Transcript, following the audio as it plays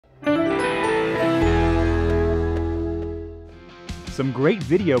Some great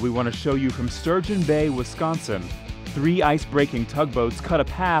video we want to show you from Sturgeon Bay, Wisconsin. 3 ice-breaking tugboats cut a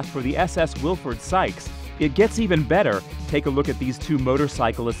path for the SS Wilfred Sykes. It gets even better. Take a look at these 2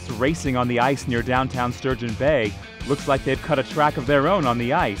 motorcyclists racing on the ice near downtown Sturgeon Bay. Looks like they've cut a track of their own on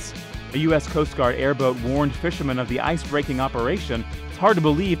the ice. A U.S. Coast Guard airboat warned fishermen of the ice-breaking operation. It's hard to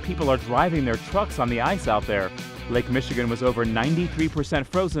believe people are driving their trucks on the ice out there. Lake Michigan was over 93%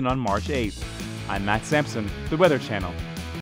 frozen on March 8th. I'm Matt Sampson, the Weather Channel.